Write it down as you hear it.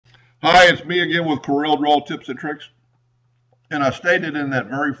Hi, it's me again with Corel Draw Tips and Tricks. And I stated in that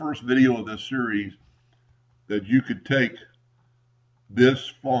very first video of this series that you could take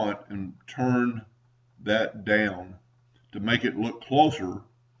this font and turn that down to make it look closer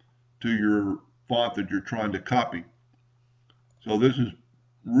to your font that you're trying to copy. So this is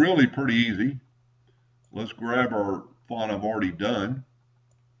really pretty easy. Let's grab our font I've already done.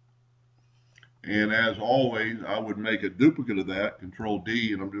 And as always, I would make a duplicate of that, Control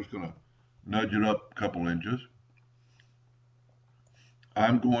D, and I'm just going to nudge it up a couple inches.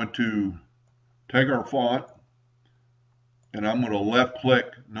 I'm going to take our font and I'm going to left click,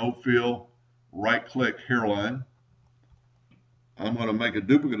 no fill, right click hairline. I'm going to make a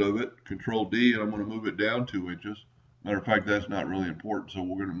duplicate of it, Control D, and I'm going to move it down 2 inches. Matter of fact, that's not really important, so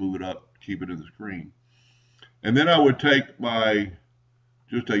we're going to move it up, keep it in the screen. And then I would take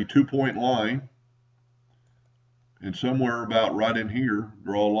just a 2-point line, and somewhere about right in here,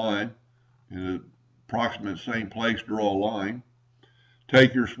 draw a line. In the approximate same place, draw a line.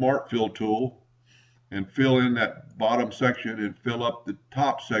 Take your Smart Fill tool and fill in that bottom section and fill up the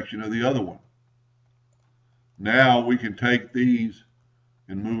top section of the other one. Now we can take these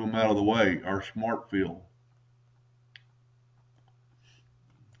and move them out of the way, our Smart Fill.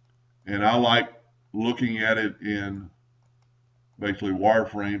 And I like looking at it in basically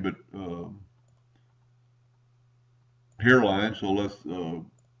wireframe, but hairline. So let's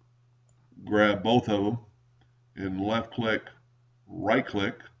grab both of them and left click, right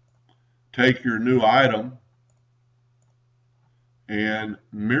click. Take your new item and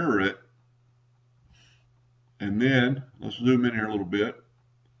mirror it. And then let's zoom in here a little bit.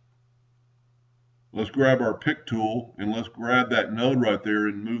 Let's grab our pick tool and let's grab that node right there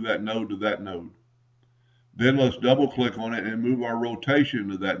and move that node to that node. Then let's double click on it and move our rotation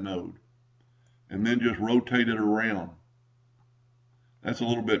to that node. And then just rotate it around. That's a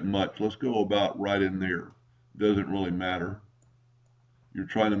little bit much. Let's go about right in there. Doesn't really matter. You're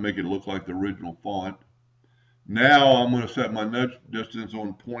trying to make it look like the original font. Now I'm going to set my nudge distance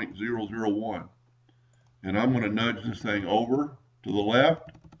on 0.001. And I'm going to nudge this thing over to the left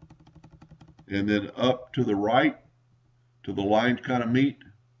and then up to the right till the lines kind of meet.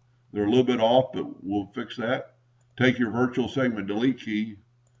 They're a little bit off, but we'll fix that. Take your virtual segment delete key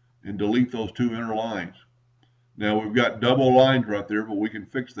and delete those two inner lines. Now we've got double lines right there, but we can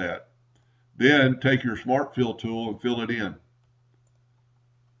fix that. Then take your Smart Fill tool and fill it in.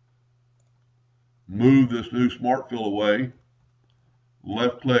 Move this new Smart Fill away.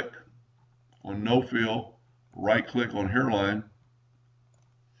 Left click on no fill, right click on hairline,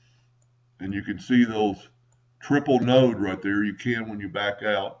 and you can see those triple node right there. You can when you back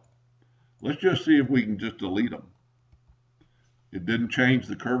out. Let's just see if we can just delete them. It didn't change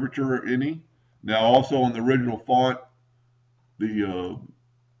the curvature any. Now also on the original font, the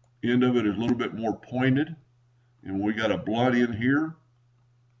end of it is a little bit more pointed, and we got a blunt in here.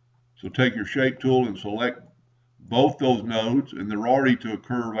 So take your shape tool and select both those nodes, and they're already to a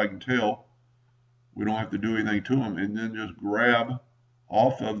curve, I can tell. We don't have to do anything to them, and then just grab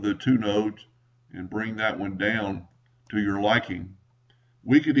off of the two nodes and bring that one down to your liking.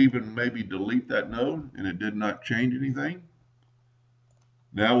 We could even maybe delete that node and it did not change anything.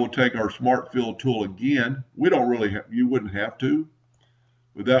 Now we'll take our Smart Fill tool again. We don't really have, you wouldn't have to,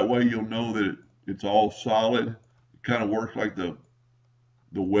 but that way you'll know that it's all solid. It kind of works like the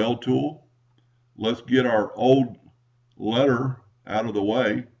weld tool. Let's get our old letter out of the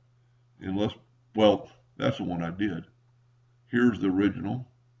way and well, that's the one I did. Here's the original.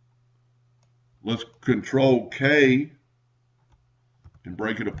 Let's Control K and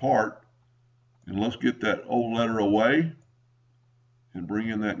break it apart. And let's get that old letter away and bring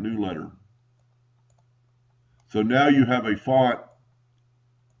in that new letter. So now you have a font,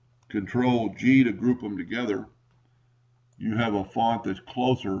 Control G to group them together. You have a font that's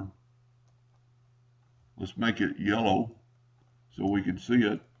closer. Let's make it yellow so we can see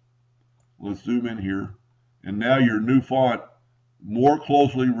it. Let's zoom in here. And now your new font more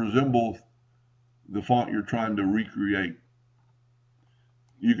closely resembles the font you're trying to recreate.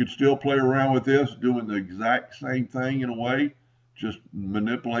 You could still play around with this, doing the exact same thing in a way, just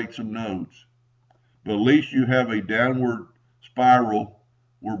manipulate some nodes. But at least you have a downward spiral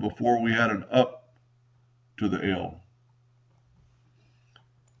where before we had an up to the L.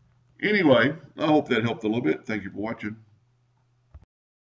 Anyway, I hope that helped a little bit. Thank you for watching.